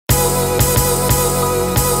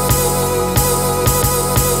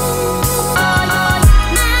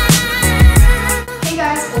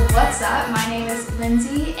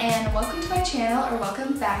or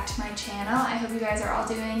welcome back to my channel. I hope you guys are all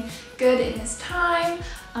doing good in this time.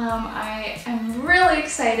 I am really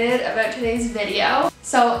excited about today's video.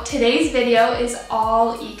 So today's video is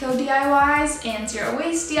all eco DIYs and zero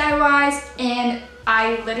waste DIYs, and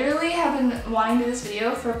I literally have been wanting to do this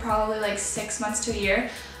video for probably like 6 months to a year.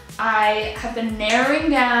 I have been narrowing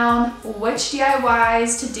down which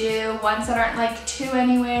DIYs to do, ones that aren't like too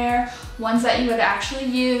anywhere, ones that you would actually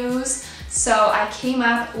use. So I came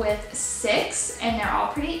up with 6 and they're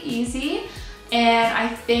all pretty easy, and I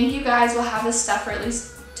think you guys will have the stuff for at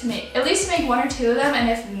least to make 1 or 2 of them, and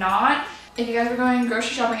if not, if you guys are going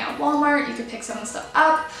grocery shopping at Walmart, you could pick some of the stuff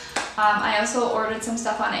up. I also ordered some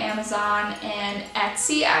stuff on Amazon and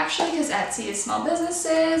Etsy actually, because Etsy is small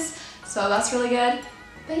businesses, so that's really good.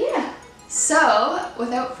 But yeah, so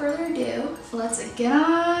without further ado, let's get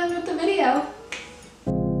on with the video.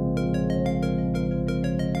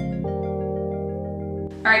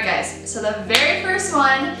 Alright guys, so the very first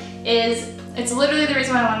one is, it's literally the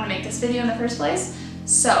reason why I wanted to make this video in the first place.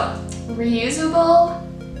 So, reusable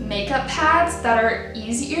makeup pads that are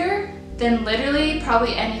easier than literally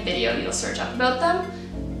probably any video you'll search up about them.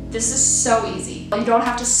 This is so easy. You don't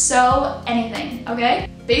have to sew anything, okay?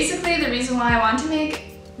 Basically, the reason why I wanted to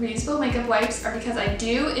make reusable makeup wipes are because I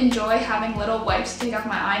do enjoy having little wipes to take off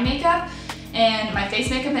my eye makeup and my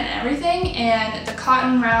face makeup and everything, and the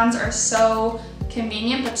cotton rounds are so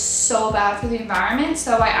convenient but so bad for the environment.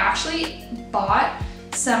 So I actually bought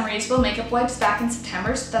some reusable makeup wipes back in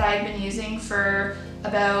September that I've been using for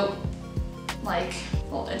about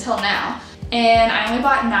until now, and I only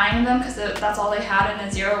bought 9 of them because that's all they had in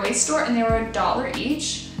a zero waste store, and they were $1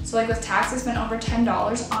 each. So like with tax I spent over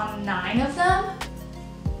 $10 on 9 of them.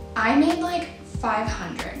 I made like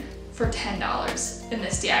 $500 for $10 in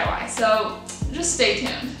this DIY, so just stay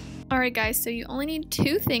tuned. Alright guys, so you only need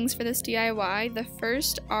 2 things for this DIY. The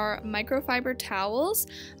first are microfiber towels.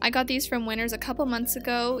 I got these from Winners a couple months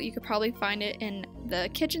ago. You could probably find it in the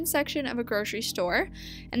kitchen section of a grocery store.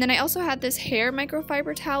 And then I also had this hair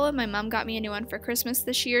microfiber towel. My mom got me a new one for Christmas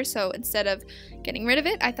this year, so instead of getting rid of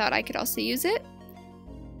it, I thought I could also use it.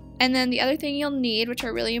 And then the other thing you'll need, which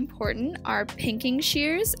are really important, are pinking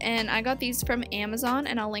shears, and I got these from Amazon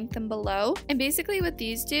and I'll link them below. And basically what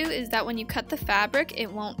these do is that when you cut the fabric, it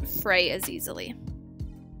won't fray as easily.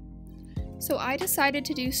 So I decided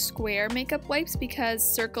to do square makeup wipes because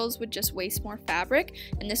circles would just waste more fabric,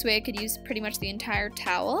 and this way I could use pretty much the entire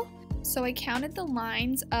towel. So I counted the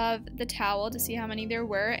lines of the towel to see how many there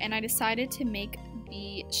were, and I decided to make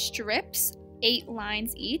the strips 8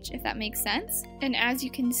 lines each, if that makes sense. And as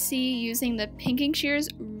you can see, using the pinking shears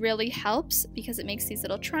really helps because it makes these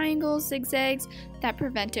little triangles, zigzags, that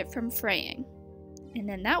prevent it from fraying. And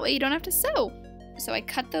then that way you don't have to sew. So I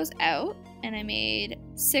cut those out and I made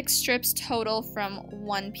 6 strips total from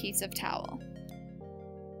 1 piece of towel.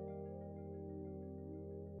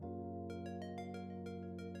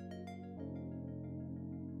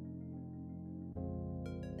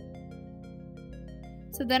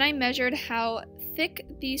 So then I measured how thick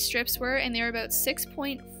these strips were, and they were about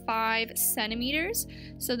 6.5 centimeters.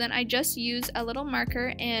 So then I just used a little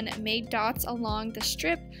marker and made dots along the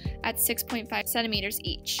strip at 6.5 centimeters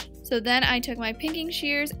each. So then I took my pinking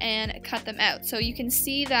shears and cut them out. So you can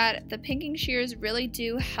see that the pinking shears really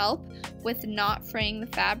do help with not fraying the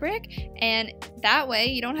fabric, and that way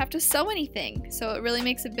you don't have to sew anything. So it really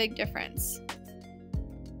makes a big difference.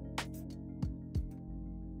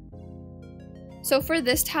 So for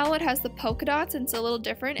this towel, it has the polka dots and it's a little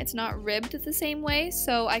different. It's not ribbed the same way,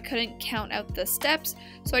 so I couldn't count out the steps.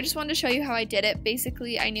 So I just wanted to show you how I did it.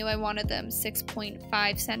 Basically, I knew I wanted them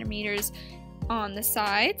 6.5 centimeters on the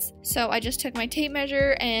sides. So I just took my tape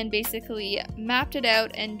measure and basically mapped it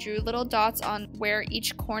out and drew little dots on where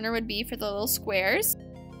each corner would be for the little squares.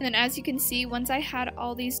 And then as you can see, once I had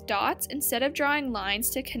all these dots, instead of drawing lines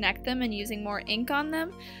to connect them and using more ink on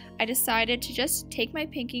them, I decided to just take my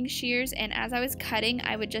pinking shears, and as I was cutting,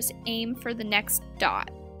 I would just aim for the next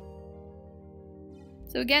dot.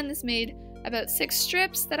 So again, this made about 6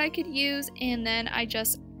 strips that I could use, and then I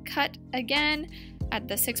just cut again at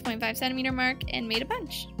the 6.5 centimeter mark and made a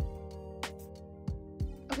bunch.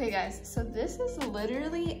 Okay guys, so this is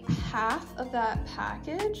literally half of that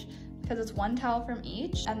package because it's 1 towel from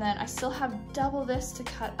each, and then I still have double this to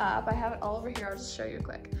cut up. I have it all over here, I'll just show you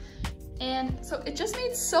quick. And so it just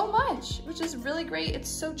made so much, which is really great. It's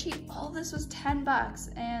so cheap. All this was 10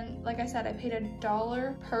 bucks. And like I said, I paid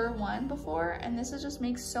 $1 per one before, and this just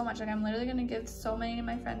makes so much. Like, I'm literally gonna give so many to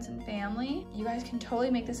my friends and family. You guys can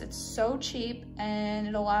totally make this. It's so cheap and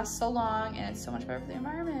it'll last so long, and it's so much better for the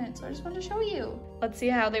environment. So I just wanted to show you. Let's see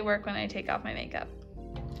how they work when I take off my makeup.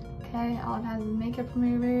 Okay, all it has is makeup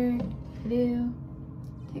remover. to do.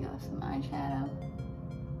 Take off some eyeshadow.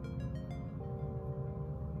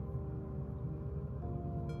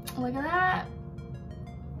 Look at that.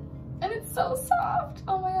 And it's so soft.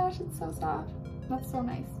 Oh my gosh, it's so soft. That's so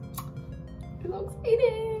nice. It's so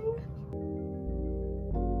exciting.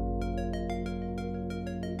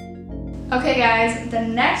 Okay guys, the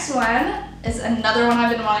next one is another one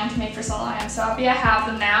I've been wanting to make for so long. I'm so happy I have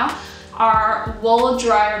them now. Are wool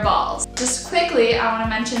dryer balls. Just quickly, I want to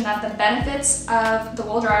mention that the benefits of the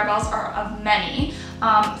wool dryer balls are of many.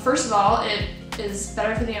 First of all, it is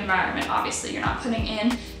better for the environment. Obviously, you're not putting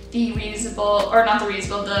in the reusable, or not the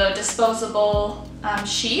reusable, the disposable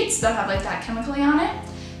sheets that have like that chemically on it.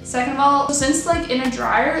 Second of all, since like in a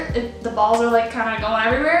dryer, the balls are like kind of going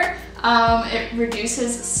everywhere, it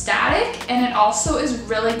reduces static, and it also is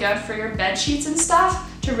really good for your bed sheets and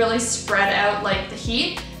stuff to really spread out like the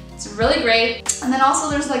heat. It's really great. And then also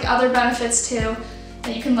there's like other benefits too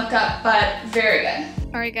that you can look up, but very good.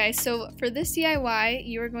 Alright guys, so for this DIY,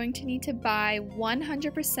 you are going to need to buy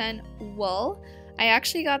 100% wool. I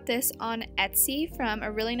actually got this on Etsy from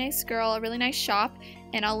a really nice girl, a really nice shop,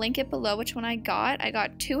 and I'll link it below which one I got. I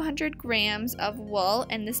got 200 grams of wool,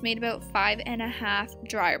 and this made about 5.5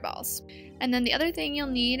 dryer balls. And then the other thing you'll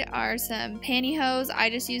need are some pantyhose.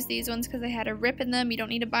 I just used these ones because they had a rip in them. You don't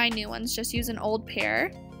need to buy new ones, just use an old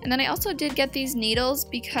pair. And then I also did get these needles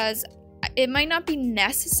because it might not be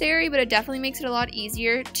necessary, but it definitely makes it a lot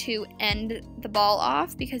easier to end the ball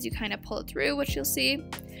off because you kind of pull it through, which you'll see.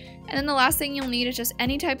 And then the last thing you'll need is just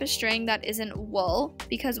any type of string that isn't wool,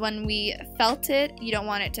 because when we felt it, you don't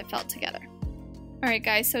want it to felt together. Alright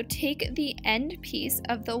guys, so take the end piece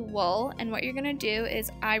of the wool, and what you're going to do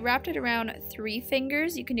is I wrapped it around 3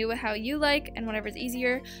 fingers. You can do it how you like and whatever's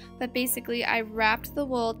easier, but basically I wrapped the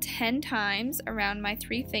wool 10 times around my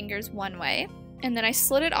 3 fingers one way, and then I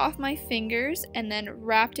slid it off my fingers and then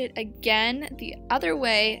wrapped it again the other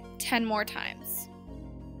way 10 more times.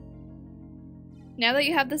 Now that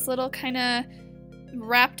you have this little kind of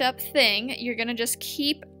wrapped up thing, you're going to just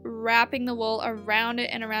keep wrapping the wool around it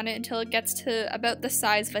and around it until it gets to about the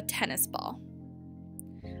size of a tennis ball.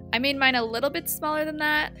 I made mine a little bit smaller than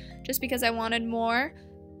that just because I wanted more,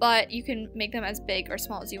 but you can make them as big or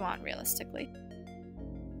small as you want realistically.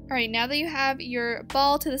 Alright, now that you have your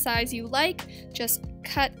ball to the size you like, just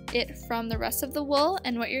cut it from the rest of the wool,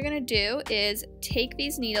 and what you're going to do is take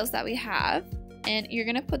these needles that we have, and you're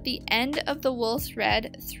going to put the end of the wool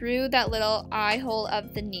thread through that little eye hole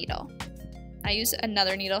of the needle. I use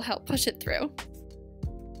another needle to help push it through.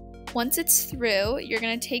 Once it's through, you're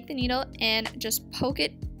going to take the needle and just poke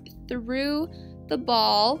it through the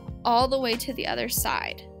ball all the way to the other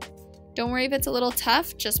side. Don't worry if it's a little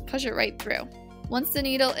tough, just push it right through. Once the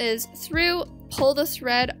needle is through, pull the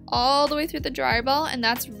thread all the way through the dryer ball, and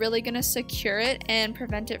that's really going to secure it and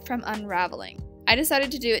prevent it from unraveling. I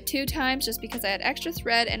decided to do it 2 times just because I had extra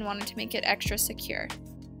thread and wanted to make it extra secure.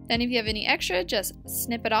 Then if you have any extra, just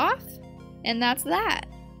snip it off, and that's that.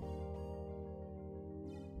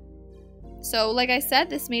 So like I said,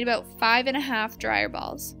 this made about 5.5 dryer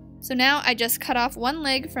balls. So now I just cut off one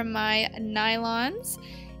leg from my nylons,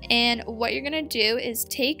 and what you're going to do is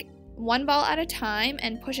take one ball at a time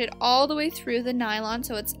and push it all the way through the nylon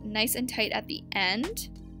so it's nice and tight at the end.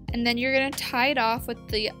 And then you're going to tie it off with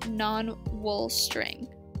the non-wool string.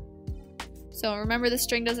 So remember, the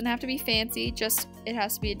string doesn't have to be fancy, just it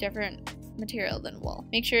has to be a different material than wool.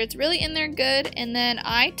 Make sure it's really in there good, and then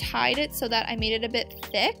I tied it so that I made it a bit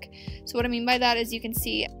thick. So what I mean by that is you can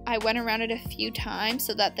see I went around it a few times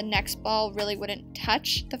so that the next ball really wouldn't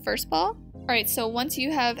touch the first ball. Alright, so once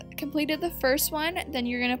you have completed the first one, then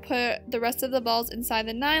you're going to put the rest of the balls inside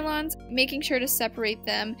the nylons, making sure to separate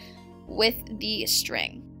them with the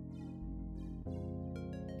string.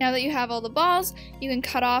 Now that you have all the balls, you can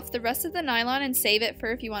cut off the rest of the nylon and save it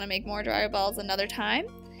for if you want to make more dryer balls another time.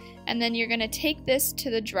 And then you're going to take this to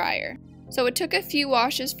the dryer. So it took a few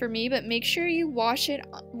washes for me, but make sure you wash it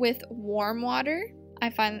with warm water. I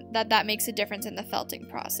find that that makes a difference in the felting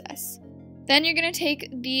process. Then you're going to take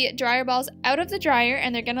the dryer balls out of the dryer,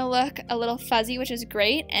 and they're going to look a little fuzzy, which is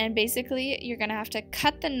great. And basically you're going to have to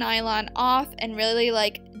cut the nylon off and really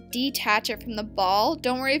like detach it from the ball.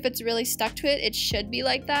 Don't worry if it's really stuck to it, it should be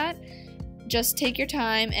like that. Just take your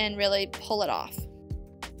time and really pull it off.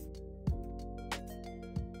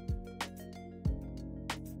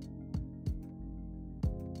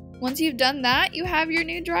 Once you've done that, you have your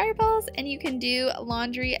new dryer balls, and you can do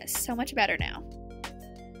laundry so much better now.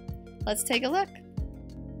 Let's take a look.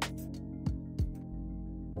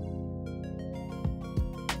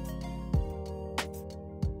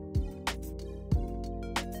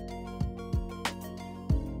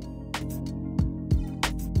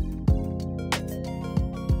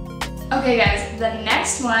 Okay guys, the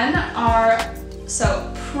next one are,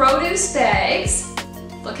 produce bags.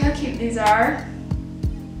 Look how cute these are.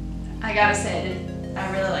 I gotta say,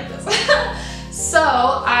 I really like this. So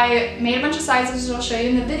I made a bunch of sizes, which I'll show you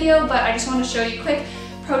in the video, but I just want to show you quick.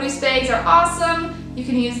 Produce bags are awesome. You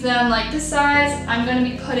can use them like this size. I'm going to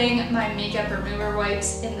be putting my makeup remover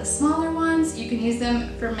wipes in the smaller ones. You can use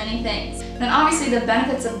them for many things. And then obviously the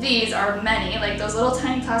benefits of these are many. Like those little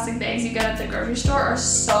tiny plastic bags you get at the grocery store are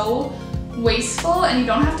so wasteful, and you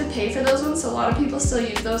don't have to pay for those ones, so a lot of people still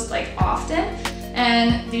use those like often.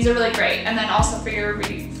 And these are really great. And then also for your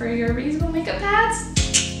reusable makeup pads,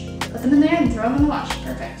 put them in there and throw them in the wash.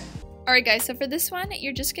 Perfect. Alright guys, so for this one,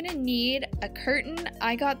 you're just gonna need a curtain.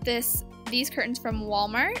 I got these curtains from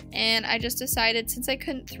Walmart, and I just decided, since I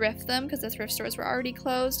couldn't thrift them because the thrift stores were already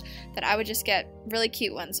closed, that I would just get really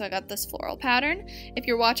cute ones. So I got this floral pattern. If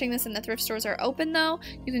you're watching this and the thrift stores are open though,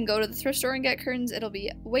 you can go to the thrift store and get curtains. It'll be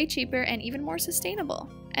way cheaper and even more sustainable.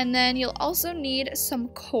 And then you'll also need some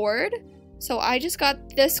cord. So I just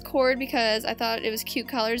got this cord because I thought it was cute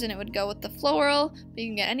colors and it would go with the floral, but you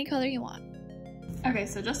can get any color you want. Okay,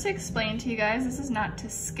 so just to explain to you guys, this is not to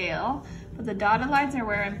scale, but the dotted lines are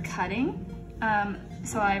where I'm cutting.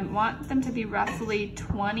 So I want them to be roughly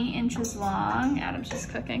 20 inches long. Adam's just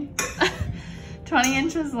cooking. 20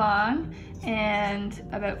 inches long and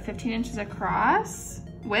about 15 inches across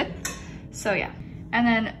width. So yeah. And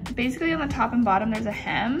then basically on the top and bottom there's a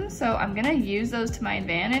hem, so I'm gonna use those to my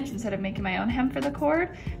advantage instead of making my own hem for the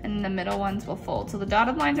cord, and then the middle ones will fold. So the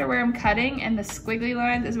dotted lines are where I'm cutting, and the squiggly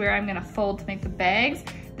lines is where I'm gonna fold to make the bags.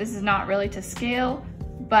 This is not really to scale,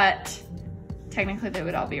 but technically they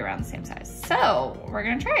would all be around the same size. So we're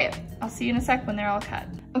gonna try it. I'll see you in a sec when they're all cut.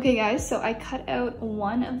 Okay guys, so I cut out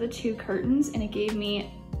one of the two curtains and it gave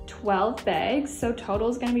me 12 bags, so total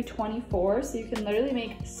is gonna be 24, so you can literally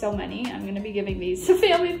make so many. I'm gonna be giving these to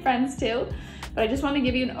family and friends too, but I just want to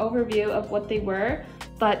give you an overview of what they were.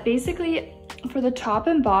 But basically, for the top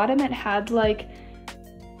and bottom, it had like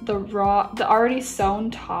the already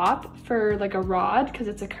sewn top for like a rod because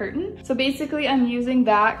it's a curtain. So basically I'm using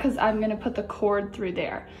that because I'm gonna put the cord through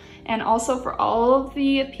there. And also for all of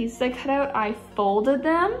the pieces I cut out, I folded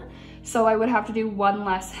them, so I would have to do one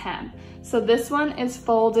less hem. So this one is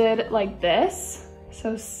folded like this.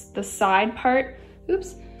 So the side part,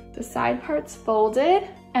 the side part's folded,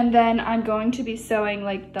 and then I'm going to be sewing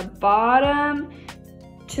like the bottom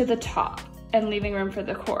to the top and leaving room for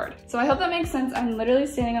the cord. So I hope that makes sense. I'm literally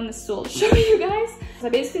standing on the stool to show you guys. So I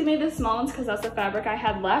basically made the small ones because that's the fabric I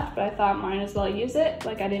had left, but I thought might as well use it.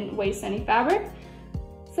 Like I didn't waste any fabric.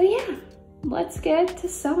 So yeah, let's get to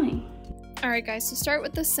sewing. Alright guys, so start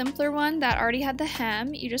with the simpler one that already had the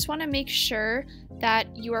hem. You just want to make sure that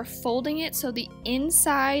you are folding it so the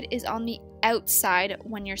inside is on the outside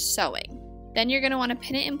when you're sewing. Then you're going to want to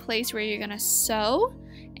pin it in place where you're going to sew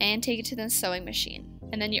and take it to the sewing machine.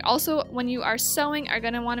 And then you also, when you are sewing, are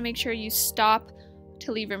going to want to make sure you stop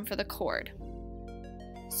to leave room for the cord.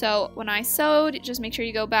 So when I sewed, just make sure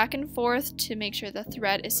you go back and forth to make sure the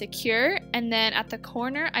thread is secure. And then at the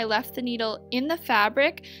corner, I left the needle in the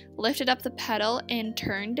fabric, lifted up the petal and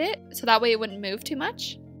turned it so that way it wouldn't move too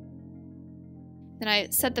much. Then I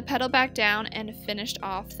set the petal back down and finished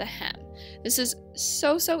off the hem. This is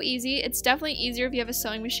so easy. It's definitely easier if you have a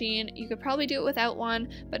sewing machine. You could probably do it without one,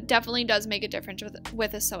 but definitely does make a difference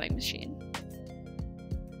with a sewing machine.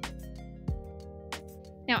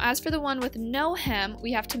 Now, as for the one with no hem,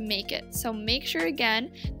 we have to make it. So make sure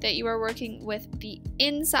again that you are working with the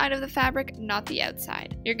inside of the fabric, not the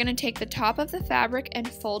outside. You're going to take the top of the fabric and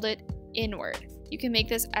fold it inward. You can make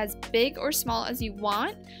this as big or small as you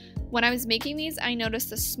want. When I was making these, I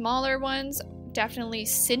noticed the smaller ones definitely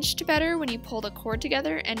cinched better when you pull the cord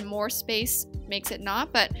together, and more space makes it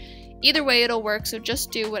not, but either way it'll work, so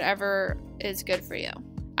just do whatever is good for you.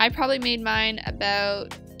 I probably made mine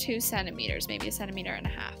about 2 centimeters, maybe 1.5 centimeters.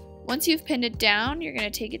 Once you've pinned it down, you're going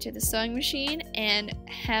to take it to the sewing machine and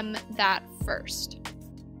hem that first.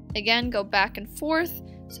 Again, go back and forth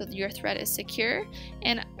so that your thread is secure.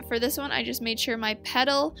 And for this one, I just made sure my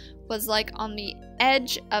petal was like on the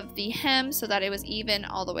edge of the hem so that it was even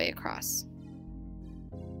all the way across.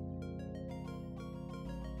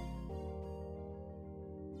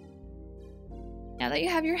 Now that you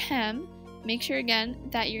have your hem, make sure again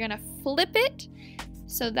that you're going to flip it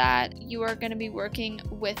so that you are going to be working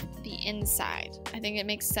with the inside. I think it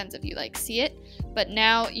makes sense if you like see it, but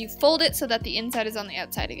now you fold it so that the inside is on the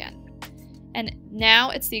outside again. And now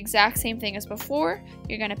it's the exact same thing as before.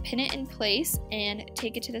 You're going to pin it in place and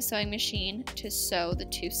take it to the sewing machine to sew the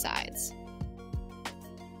 2 sides.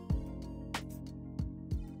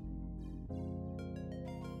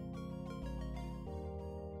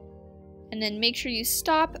 and then make sure you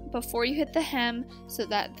stop before you hit the hem so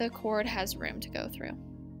that the cord has room to go through.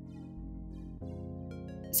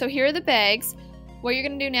 So here are the bags. What you're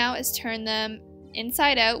going to do now is turn them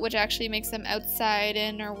inside out, which actually makes them outside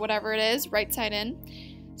in, or whatever it is, right side in.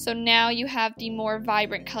 So now you have the more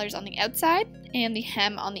vibrant colors on the outside and the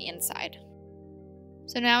hem on the inside.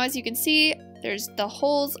 So now as you can see, there's the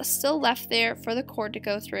holes still left there for the cord to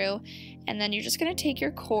go through, and then you're just going to take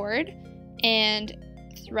your cord and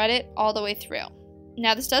thread it all the way through.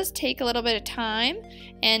 Now this does take a little bit of time,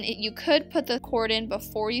 and you could put the cord in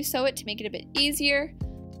before you sew it to make it a bit easier.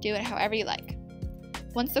 Do it however you like.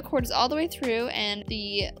 Once the cord is all the way through and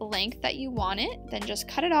the length that you want it, then just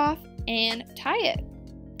cut it off and tie it.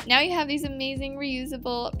 Now you have these amazing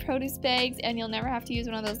reusable produce bags, and you'll never have to use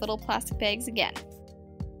one of those little plastic bags again.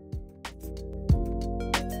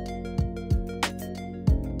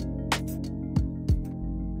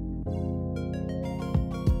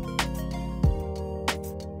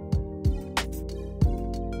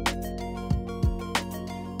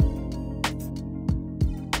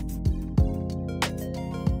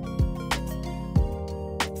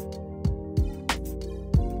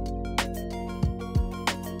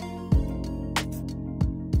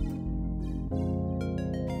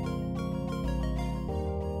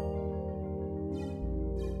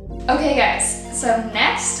 Okay guys, so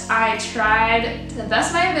next I tried to the best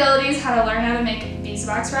of my abilities how to learn how to make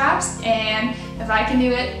beeswax wraps, and if I can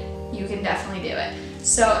do it, you can definitely do it.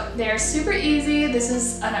 So they're super easy. This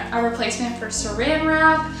is a replacement for saran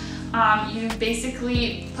wrap. You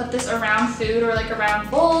basically put this around food or like around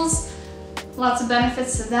bowls. Lots of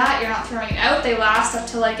benefits to that. You're not throwing it out. They last up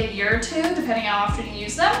to like a year or two, depending how often you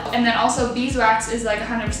use them. And then also beeswax is like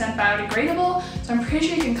 100% biodegradable, so I'm pretty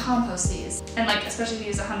sure you can compost these. And like, especially if you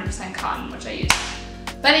use 100% cotton, which I use.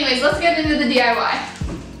 But anyways, let's get into the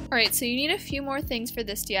DIY. Alright, so you need a few more things for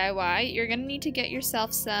this DIY. You're going to need to get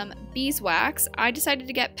yourself some beeswax. I decided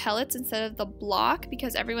to get pellets instead of the block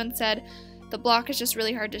because everyone said the block is just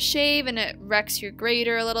really hard to shave and it wrecks your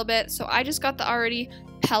grater a little bit. So I just got the already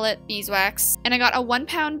pellet beeswax, and I got a 1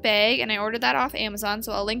 pound bag, and I ordered that off Amazon,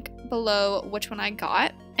 so I'll link below which one I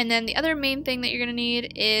got. And then the other main thing that you're gonna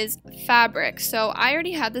need is fabric. So I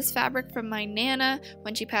already had this fabric from my Nana.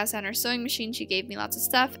 When she passed on her sewing machine, she gave me lots of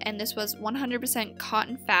stuff, and this was 100%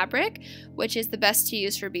 cotton fabric, which is the best to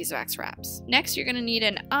use for beeswax wraps. Next, you're gonna need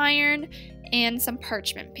an iron and some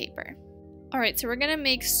parchment paper. Alright, so we're going to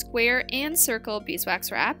make square and circle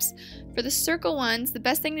beeswax wraps. For the circle ones, the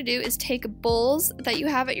best thing to do is take bowls that you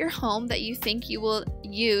have at your home that you think you will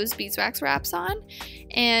use beeswax wraps on,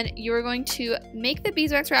 and you're going to make the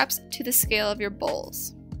beeswax wraps to the scale of your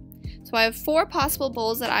bowls. So I have 4 possible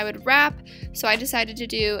bowls that I would wrap, so I decided to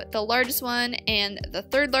do the largest one and the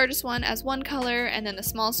third largest one as one color, and then the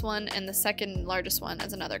smallest one and the second largest one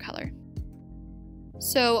as another color.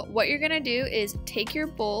 So what you're going to do is take your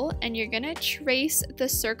bowl and you're going to trace the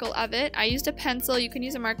circle of it. I used a pencil. You can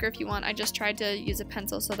use a marker if you want. I just tried to use a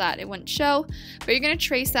pencil so that it wouldn't show. But you're going to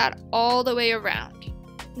trace that all the way around.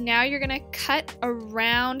 Now you're going to cut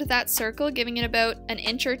around that circle, giving it about 1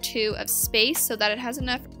 inch or 2 of space so that it has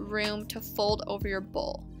enough room to fold over your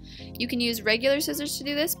bowl. You can use regular scissors to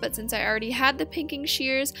do this, but since I already had the pinking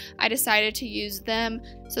shears, I decided to use them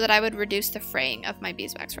so that I would reduce the fraying of my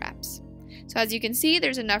beeswax wraps. So as you can see,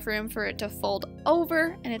 there's enough room for it to fold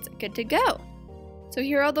over, and it's good to go. So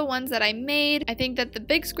here are all the ones that I made. I think that the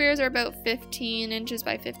big squares are about 15 inches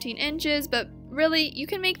by 15 inches, but really, you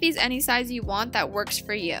can make these any size you want that works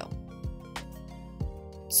for you.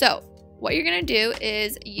 So what you're gonna do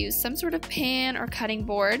is use some sort of pan or cutting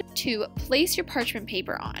board to place your parchment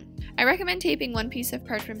paper on. I recommend taping 1 piece of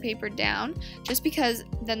parchment paper down, just because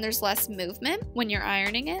then there's less movement when you're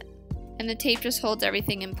ironing it, and the tape just holds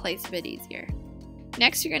everything in place a bit easier.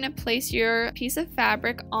 Next, you're going to place your piece of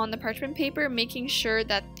fabric on the parchment paper, making sure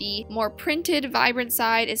that the more printed, vibrant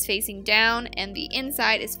side is facing down and the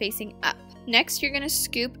inside is facing up. Next, you're going to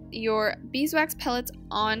scoop your beeswax pellets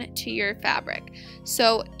onto your fabric.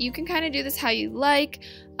 So you can kind of do this how you like.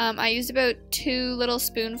 I used about 2 little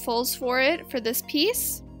spoonfuls for it for this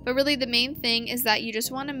piece. But really the main thing is that you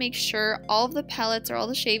just want to make sure all of the pellets or all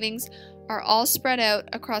the shavings are all spread out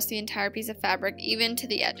across the entire piece of fabric, even to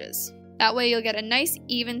the edges. That way you'll get a nice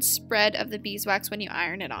even spread of the beeswax when you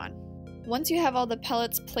iron it on. Once you have all the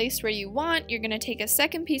pellets placed where you want, you're going to take a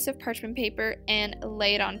second piece of parchment paper and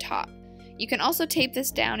lay it on top. You can also tape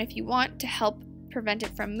this down if you want to help prevent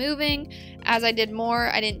it from moving. As I did more,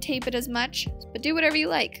 I didn't tape it as much, but do whatever you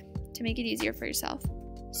like to make it easier for yourself.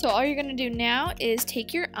 So all you're going to do now is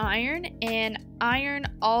take your iron and iron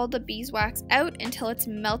all the beeswax out until it's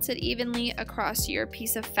melted evenly across your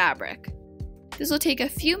piece of fabric. This will take a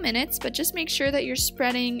few minutes, but just make sure that you're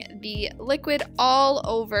spreading the liquid all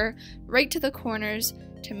over, right to the corners,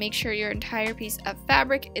 to make sure your entire piece of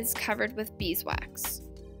fabric is covered with beeswax.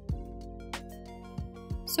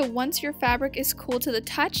 So once your fabric is cool to the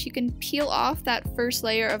touch, you can peel off that first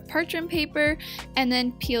layer of parchment paper and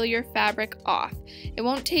then peel your fabric off. It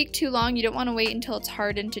won't take too long, you don't want to wait until it's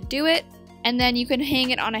hardened to do it. And then you can hang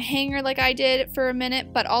it on a hanger like I did for a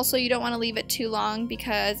minute, but also you don't want to leave it too long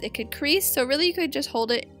because it could crease. So really you could just hold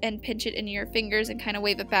it and pinch it in your fingers and kind of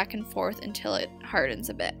wave it back and forth until it hardens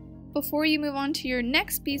a bit. Before you move on to your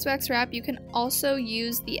next beeswax wrap, you can also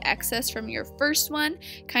use the excess from your first one,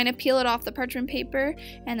 kind of peel it off the parchment paper,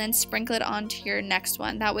 and then sprinkle it onto your next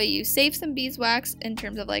one. That way you save some beeswax in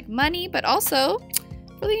terms of like money, but also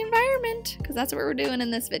for the environment, because that's what we're doing in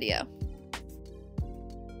this video.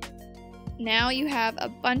 Now you have a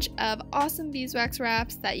bunch of awesome beeswax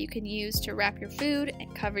wraps that you can use to wrap your food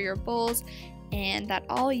and cover your bowls, and that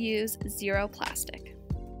all use zero plastic.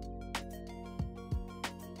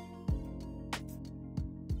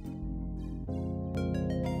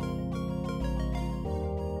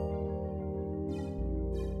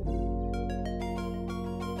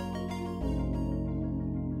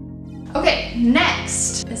 Okay,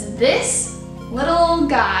 next is this little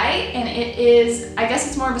guy, and it is, I guess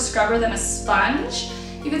it's more of a scrubber than a sponge,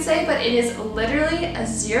 you could say, but it is literally a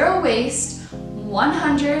zero waste,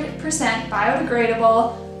 100%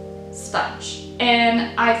 biodegradable sponge.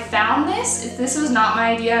 And I found this. This was not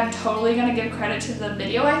my idea. I'm totally gonna give credit to the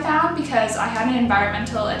video I found because I had an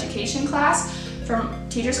environmental education class from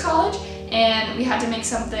Teachers College and we had to make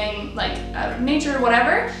something like out of nature or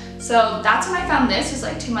whatever. So that's when I found this. It was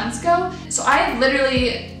like 2 months ago. So I had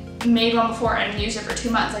literally made one before and used it for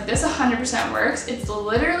 2 months. Like this 100% works. It's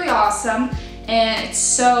literally awesome and it's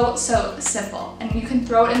so simple. And you can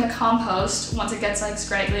throw it in the compost once it gets like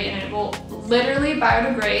scraggly and it will literally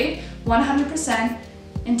biodegrade 100%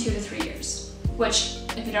 in 2 to 3 years. Which,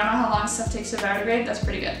 if you don't know how long stuff takes to biodegrade, that's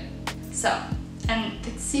pretty good. So, and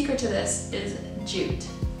the secret to this is jute.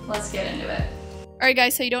 Let's get into it. Alright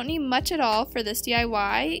guys, so you don't need much at all for this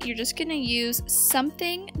DIY. You're just gonna use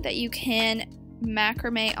something that you can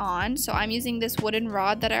macrame on. So I'm using this wooden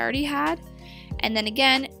rod that I already had. And then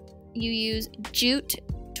again, you use jute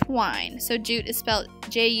twine. So jute is spelled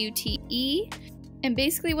J-U-T-E. And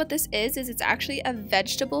basically what this is it's actually a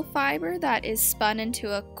vegetable fiber that is spun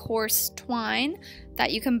into a coarse twine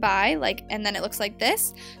that you can buy, and then it looks like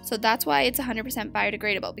this. So that's why it's 100%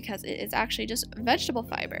 biodegradable, because it is actually just vegetable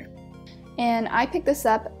fiber. And I picked this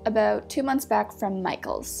up about 2 months back from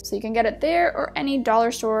Michael's. So you can get it there or any dollar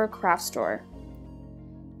store or craft store.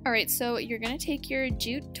 Alright, so you're going to take your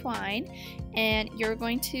jute twine and you're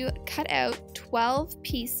going to cut out 12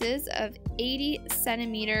 pieces of 80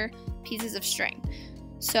 centimeter pieces of string.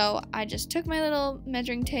 So I just took my little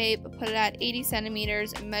measuring tape, put it at 80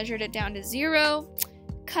 centimeters, measured it down to 0,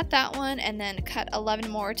 cut that one, and then cut 11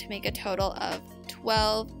 more to make a total of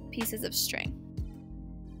 12 pieces of string.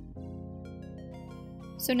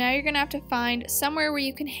 So now you're going to have to find somewhere where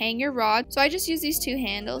you can hang your rod. So I just use these 2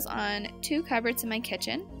 handles on 2 cupboards in my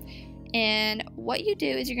kitchen. And what you do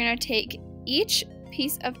is you're going to take each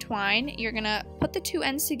piece of twine, you're going to put the 2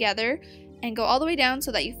 ends together and go all the way down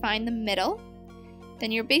so that you find the middle.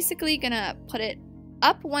 Then you're basically going to put it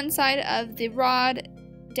up one side of the rod,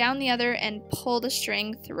 down the other, and pull the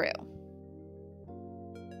string through.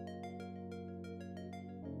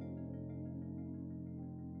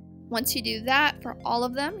 Once you do that for all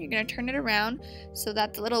of them, you're going to turn it around so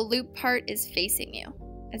that the little loop part is facing you,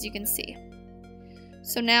 as you can see.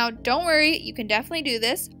 So now, don't worry, you can definitely do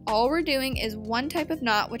this. All we're doing is one type of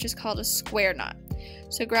knot, which is called a square knot.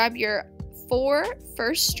 So grab your 4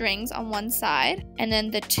 first strings on one side, and then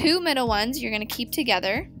the 2 middle ones you're going to keep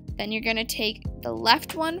together. Then you're going to take the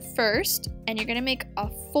left one first, and you're going to make a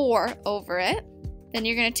 4 over it. Then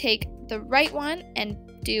you're going to take the right one and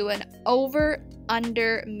do an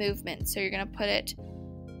over-under movement. So you're going to put it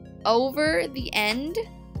over the end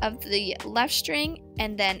of the left string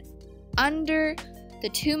and then under the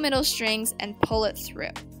 2 middle strings and pull it through.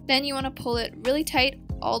 Then you want to pull it really tight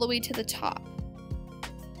all the way to the top.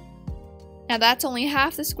 Now that's only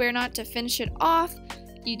half the square knot. To finish it off,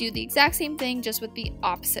 you do the exact same thing, just with the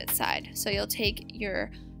opposite side. So you'll take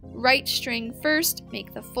your right string first,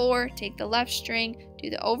 make the 4, take the left string, do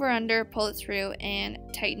the over-under, pull it through, and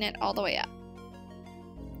tighten it all the way up.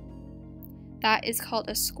 That is called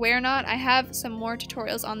a square knot. I have some more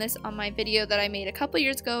tutorials on this on my video that I made a couple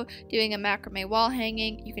years ago doing a macrame wall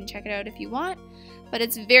hanging. You can check it out if you want, but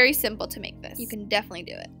it's very simple to make this. You can definitely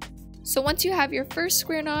do it. So once you have your first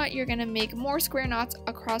square knot, you're going to make more square knots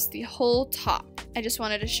across the whole top. I just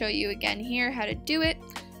wanted to show you again here how to do it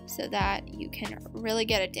so that you can really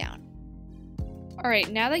get it down.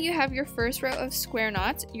 Alright, now that you have your first row of square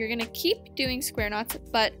knots, you're going to keep doing square knots,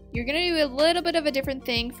 but you're going to do a little bit of a different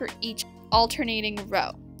thing for each alternating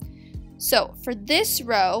row. So for this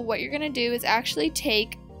row, what you're going to do is actually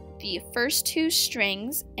take the first 2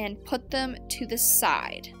 strings and put them to the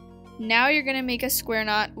side. Now you're going to make a square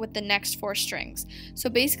knot with the next 4 strings.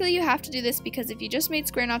 So basically you have to do this because if you just made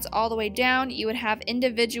square knots all the way down, you would have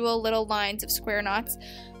individual little lines of square knots.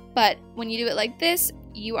 But when you do it like this,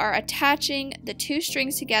 you are attaching the 2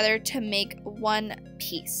 strings together to make one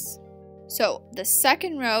piece. So the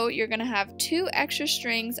second row, you're going to have 2 extra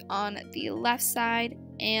strings on the left side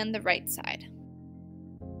and the right side.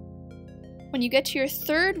 When you get to your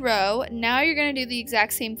third row, now you're going to do the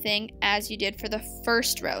exact same thing as you did for the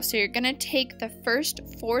first row. So you're going to take the first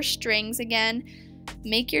 4 strings again,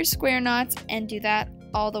 make your square knots, and do that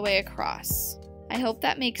all the way across. I hope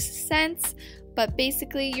that makes sense. But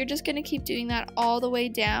basically, you're just going to keep doing that all the way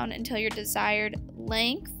down until your desired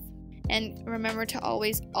length. And remember to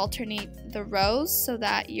always alternate the rows so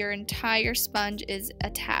that your entire sponge is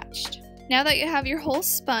attached. Now that you have your whole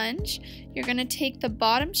sponge, you're going to take the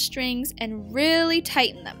bottom strings and really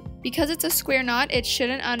tighten them. Because it's a square knot, it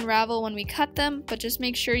shouldn't unravel when we cut them, but just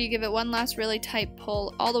make sure you give it one last really tight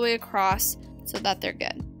pull all the way across so that they're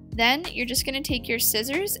good. Then you're just going to take your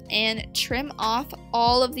scissors and trim off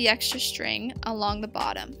all of the extra string along the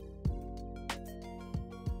bottom.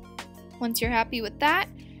 Once you're happy with that,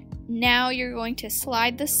 now you're going to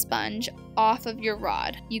slide the sponge off of your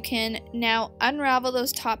rod. You can now unravel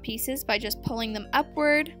those top pieces by just pulling them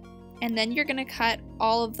upward, and then you're going to cut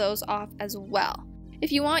all of those off as well.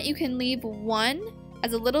 If you want, you can leave one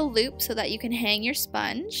as a little loop so that you can hang your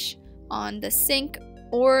sponge on the sink,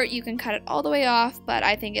 or you can cut it all the way off, but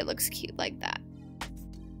I think it looks cute like that.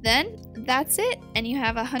 Then that's it, and you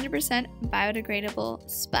have a 100% biodegradable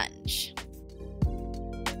sponge.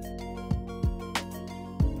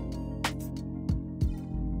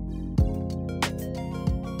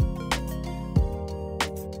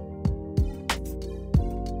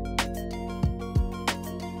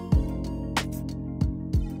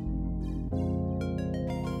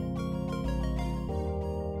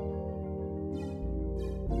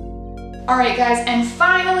 Alright guys, and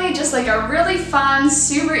finally, just like a really fun,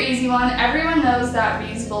 super easy one. Everyone knows that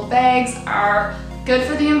reusable bags are good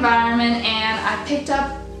for the environment, and I picked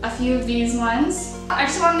up a few of these ones. I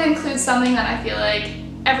just wanted to include something that I feel like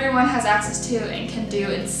everyone has access to and can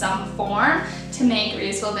do in some form to make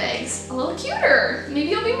reusable bags a little cuter. Maybe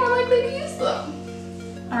you'll be more likely to use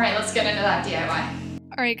them. Alright, let's get into that DIY.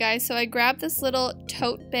 Alright guys, so I grabbed this little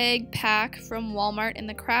tote bag pack from Walmart in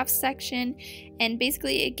the crafts section, and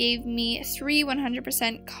basically it gave me 3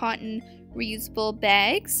 100% cotton reusable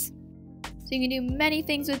bags. So you can do many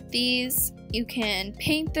things with these. You can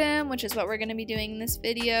paint them, which is what we're going to be doing in this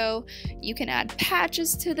video. You can add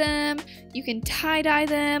patches to them. You can tie-dye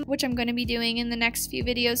them, which I'm going to be doing in the next few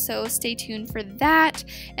videos, so stay tuned for that.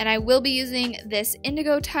 And I will be using this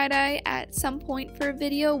indigo tie-dye at some point for a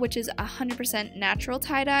video, which is 100% natural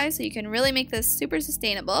tie-dye, so you can really make this super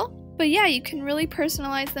sustainable. But yeah, you can really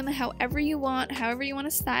personalize them however you want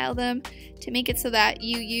to style them to make it so that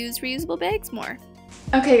you use reusable bags more.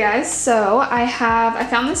 Okay guys, so I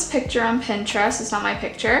found this picture on Pinterest, it's not my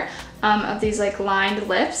picture, of these like lined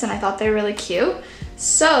lips, and I thought they were really cute.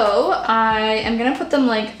 So I am gonna put them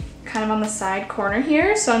like kind of on the side corner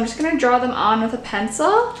here. So I'm just gonna draw them on with a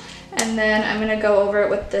pencil, and then I'm gonna go over it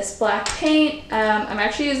with this black paint. I'm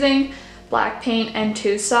actually using black paint and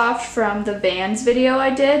Too Soft from the Vans video I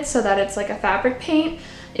did, so that it's like a fabric paint.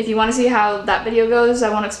 If you want to see how that video goes, I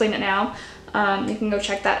won't explain it now. You can go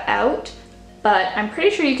check that out. But I'm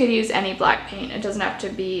pretty sure you could use any black paint. It doesn't have to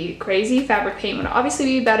be crazy. Fabric paint would obviously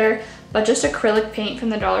be better, but just acrylic paint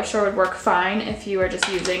from the dollar store would work fine if you are just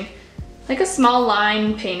using like a small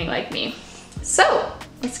line painting like me. So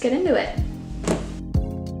let's get into it.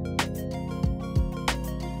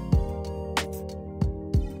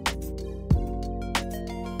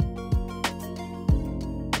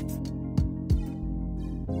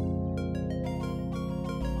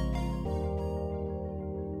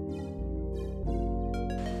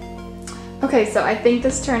 Okay, so I think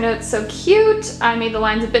this turned out so cute. I made the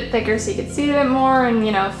lines a bit thicker so you could see it a bit more and,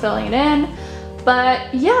 you know, filling it in.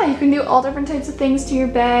 But yeah, you can do all different types of things to your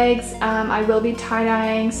bags. I will be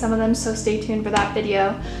tie-dyeing some of them, so stay tuned for that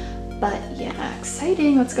video. But yeah,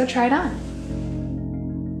 exciting. Let's go try it on.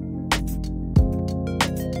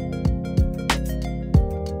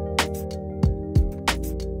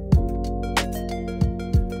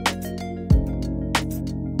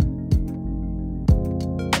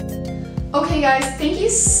 Okay Okay guys, thank you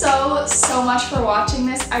so much for watching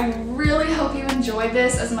this. I really hope you enjoyed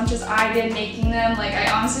this as much as I did making them. Like,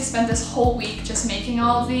 I honestly spent this whole week just making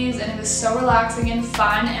all of these, and it was so relaxing and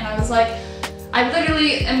fun, and I was like, I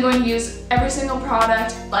literally am going to use every single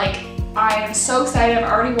product. Like, I am so excited.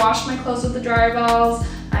 I've already washed my clothes with the dryer balls.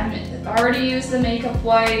 I've already used the makeup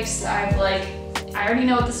wipes. I already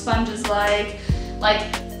know what the sponge is like.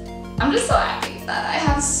 I'm just so happy that I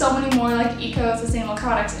have so many more like eco-sustainable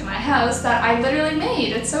products in my house that I literally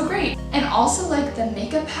made. It's so great. And also, like, the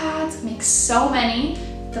makeup pads make so many.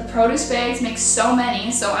 The produce bags make so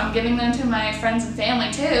many. So I'm giving them to my friends and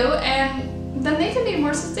family too. And then they can be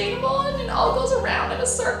more sustainable, and it all goes around in a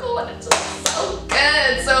circle, and it's just so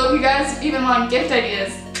good. So if you guys even want gift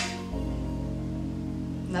ideas,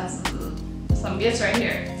 that's some gifts right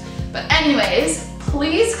here. But anyways,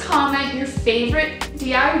 please comment your favorite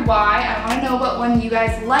DIY. I want to know what one you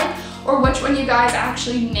guys like or which one you guys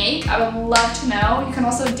actually make. I would love to know. You can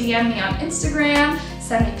also DM me on Instagram,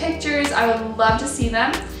 send me pictures. I would love to see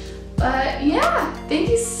them. But yeah, thank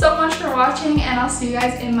you so much for watching, and I'll see you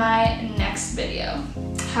guys in my next video.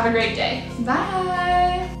 Have a great day.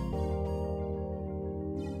 Bye!